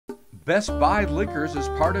Best Buy Liquors is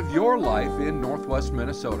part of your life in Northwest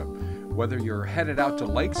Minnesota. Whether you're headed out to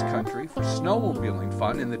Lakes Country for snowmobiling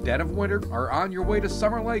fun in the dead of winter or on your way to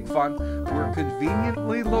Summer Lake fun, we're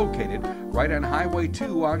conveniently located right on Highway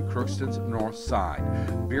 2 on Crookston's north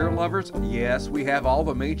side. Beer lovers, yes, we have all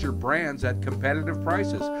the major brands at competitive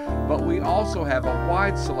prices, but we also have a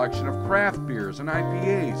wide selection of craft beers and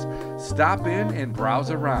IPAs. Stop in and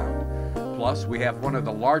browse around. Plus, we have one of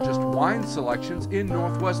the largest wine selections in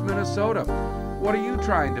Northwest Minnesota. What are you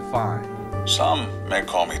trying to find? Some may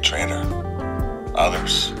call me traitor,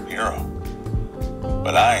 others hero,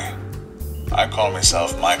 but I call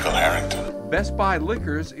myself Michael Harrington. Best Buy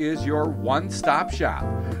Liquors is your one-stop shop.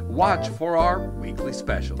 Watch for our weekly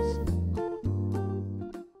specials.